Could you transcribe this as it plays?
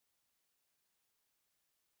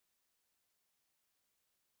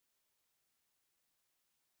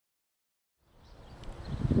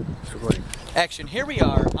It's recording. Action. Here we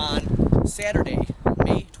are on Saturday,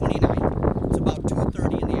 May 29th. It's about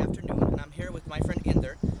 2:30 in the afternoon, and I'm here with my friend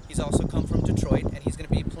Inder. He's also come from Detroit, and he's going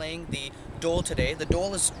to be playing the dole today. The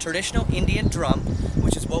dole is traditional Indian drum,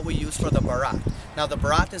 which is what we use for the Baraat. Now, the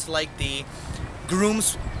Baraat is like the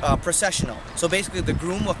groom's processional. So basically, the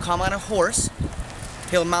groom will come on a horse.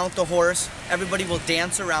 He'll mount the horse. Everybody will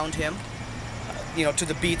dance around him, you know, to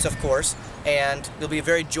the beats, of course. And there'll be a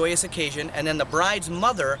very joyous occasion, and then the bride's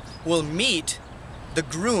mother will meet the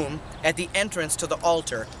groom at the entrance to the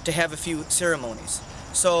altar to have a few ceremonies.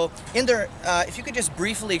 So, Inder, if you could just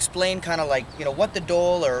briefly explain kind of like, you know, what the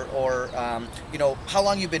dole or you know, how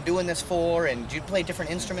long you've been doing this for, and do you play different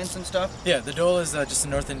instruments and stuff? Yeah, the dole is just a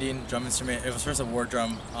North Indian drum instrument. It was first a war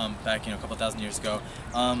drum back, you know, a couple thousand years ago.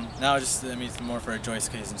 Now just, I mean, it's more for joyous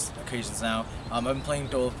occasions now. I've been playing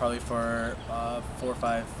dole probably for 4 or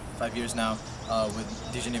 5 years now with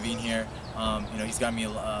DJ Naveen here. You know, he's got me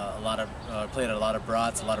played at a lot of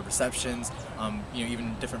Baraats, a lot of receptions, you know,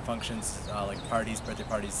 even different functions like parties, birthday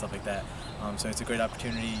parties, stuff like that. So it's a great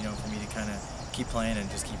opportunity, you know, for me to kind of keep playing and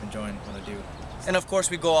just keep enjoying what I do. And of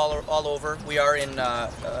course, we go all over. We are in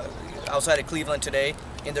outside of Cleveland today.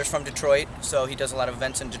 Inder's from Detroit, so he does a lot of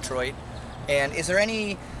events in Detroit. And is there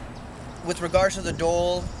any, with regards to the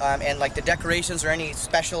dole and like the decorations, or any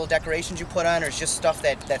special decorations you put on, or it's just stuff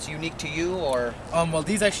that's unique to you, or? Well,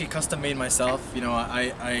 these actually custom made myself. You know,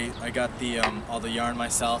 I got the all the yarn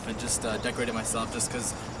myself and just decorated myself, just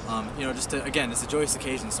because you know, just to, again, it's a joyous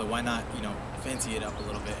occasion, so why not, you know, fancy it up a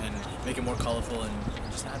little bit and make it more colorful and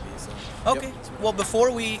just happy. So. Okay. Yep, well,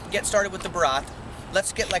 before we get started with the Baraat,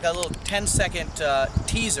 let's get like a little 10-second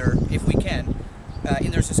teaser, if we can.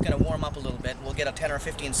 Inder's just going to warm up a little bit. We'll get a 10 or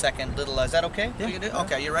 15-second little. Is that okay? Yeah.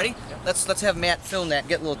 Okay, you ready? Yeah. Let's have Matt film that.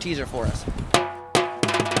 Get a little teaser for us.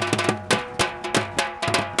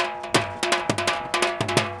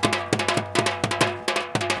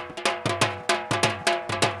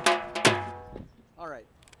 All right.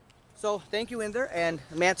 So thank you, Inder, and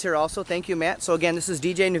Matt's here also. Thank you, Matt. So again, this is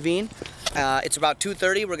DJ Naveen. It's about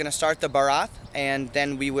 2:30. We're going to start the Baraat, and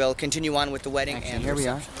then we will continue on with the wedding. Action. And Here we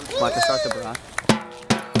are. About to start the Baraat.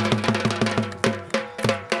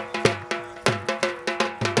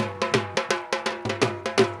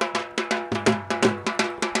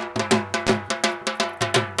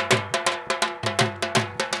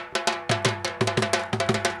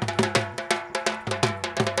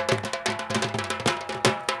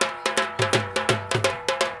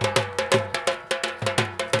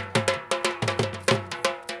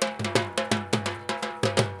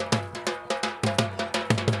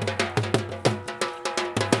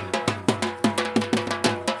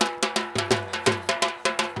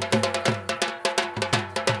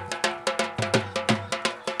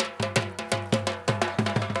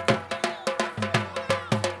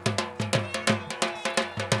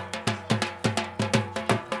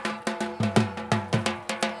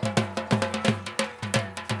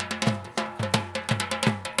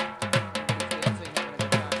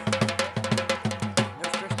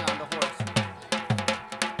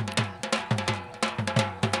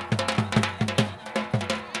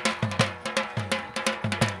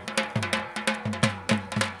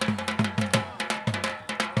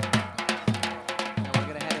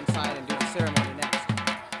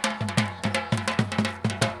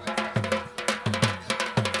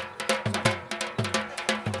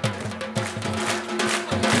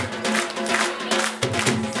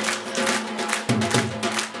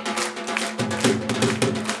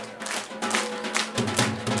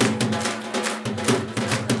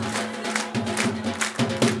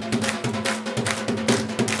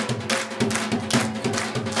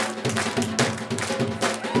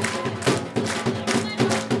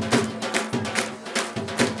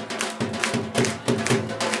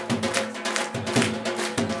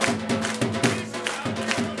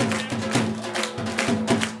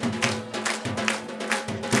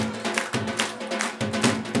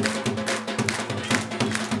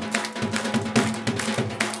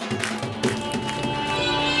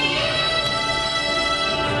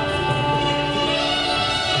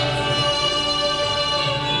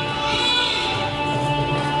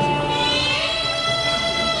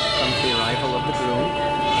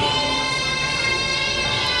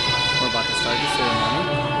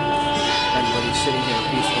 Sitting here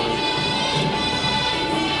peacefully.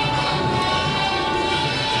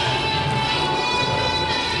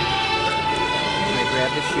 They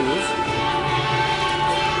grab the shoes.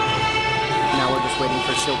 Now we're just waiting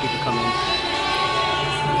for Silky to come in.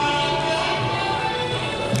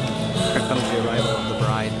 Here comes the arrival of the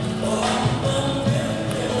bride.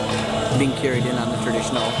 Being carried in on the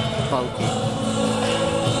traditional palki.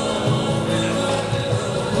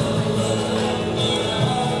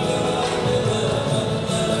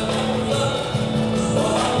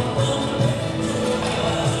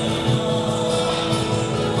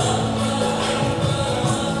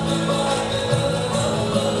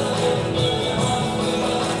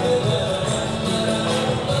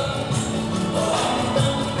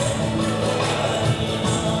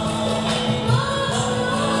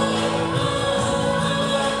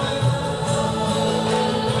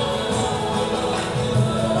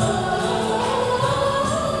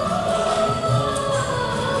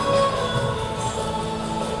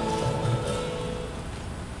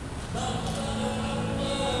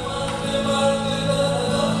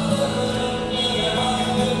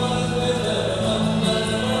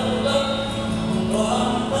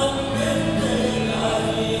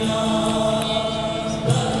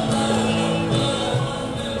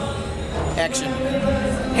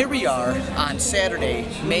 are on Saturday,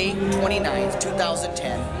 May 29th,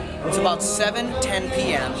 2010. It's about 7:10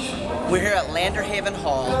 p.m. We're here at Lander Haven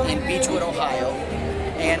Hall in Beachwood, Ohio,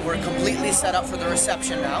 and we're completely set up for the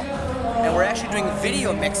reception now. And we're actually doing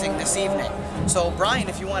video mixing this evening. So Brian,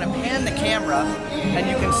 if you want to pan the camera, and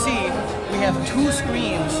you can see we have 2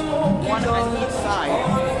 screens, one on each side.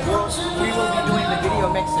 We will be doing the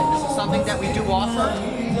video mixing. This is something that we do offer.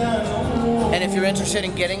 And if you're interested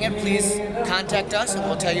in getting it, please contact us and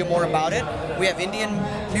we'll tell you more about it. We have Indian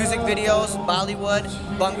music videos, Bollywood,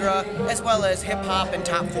 Bhangra, as well as hip-hop and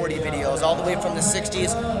top 40 videos, all the way from the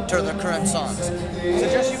 60s to the current songs. So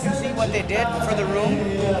just you can see what they did for the room.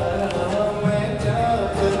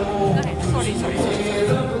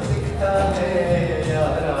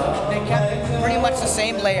 They kept pretty much the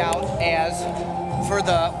same layout as for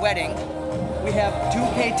the wedding. We have 2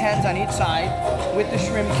 K10s on each side with the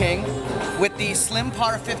scrim-king, with the slim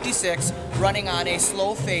par 56 running on a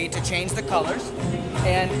slow fade to change the colors.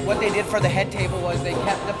 And what they did for the head table was they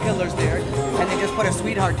kept the pillars there, and they just put a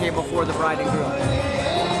sweetheart table for the bride and groom.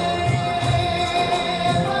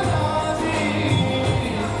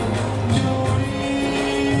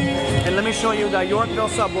 And let me show you the Yorkville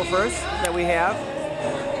subwoofers that we have.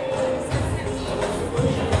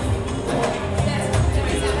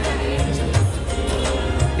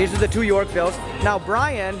 These are the 2 Yorkvilles. Now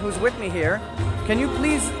Brian, who's with me here, can you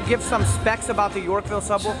please give some specs about the Yorkville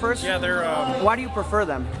subwoofers? Yeah, they're... Why do you prefer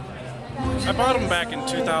them? I bought them back in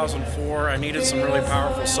 2004. I needed some really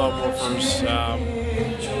powerful subwoofers.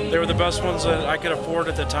 They were the best ones that I could afford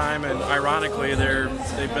at the time, and ironically,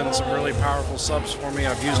 they've been some really powerful subs for me.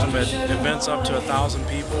 I've used them at events up to 1,000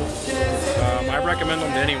 people. I recommend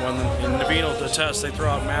them to anyone, and Naveen will attest, they throw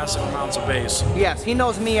out massive amounts of bass. Yes, he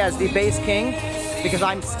knows me as the bass king because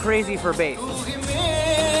I'm crazy for bass.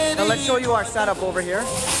 Now let's show you our setup over here.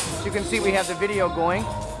 As you can see, we have the video going.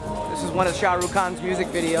 This is one of Shah Rukh Khan's music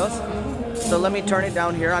videos. So let me turn it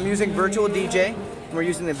down here. I'm using Virtual DJ. And we're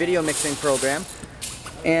using the video mixing program.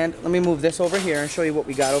 And let me move this over here and show you what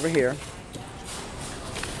we got over here.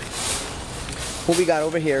 What we got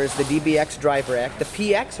over here is the DBX Drive Rack. The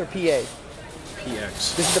PX or PA?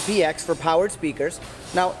 PX. This is the PX for powered speakers.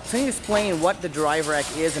 Now, can you explain what the Drive Rack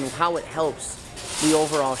is and how it helps the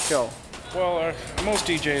overall show? Well, most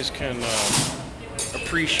DJs can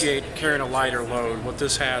appreciate carrying a lighter load. What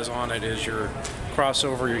this has on it is your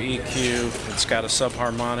crossover, your EQ. It's got a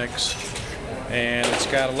subharmonics, and it's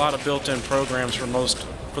got a lot of built-in programs for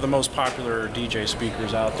the most popular DJ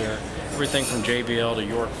speakers out there. Everything from JBL to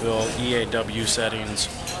Yorkville, EAW settings.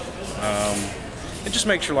 It just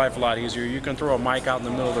makes your life a lot easier. You can throw a mic out in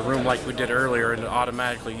the middle of the room like we did earlier, and it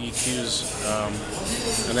automatically EQs,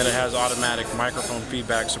 and then it has automatic microphone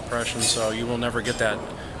feedback suppression, so you will never get that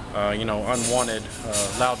unwanted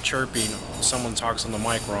loud chirping when someone talks on the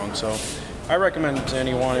mic wrong. So I recommend it to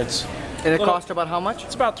anyone. And it costs about how much?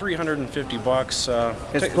 It's about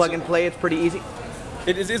 $350. It's plug and play. It's pretty easy.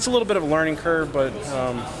 It's a little bit of a learning curve, but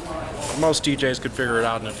most DJs could figure it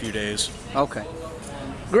out in a few days. Okay.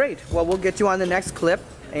 Great. Well, we'll get you on the next clip.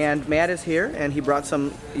 And Matt is here, and he brought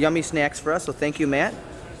some yummy snacks for us. So thank you, Matt.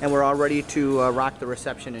 And we're all ready to rock the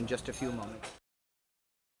reception in just a few moments.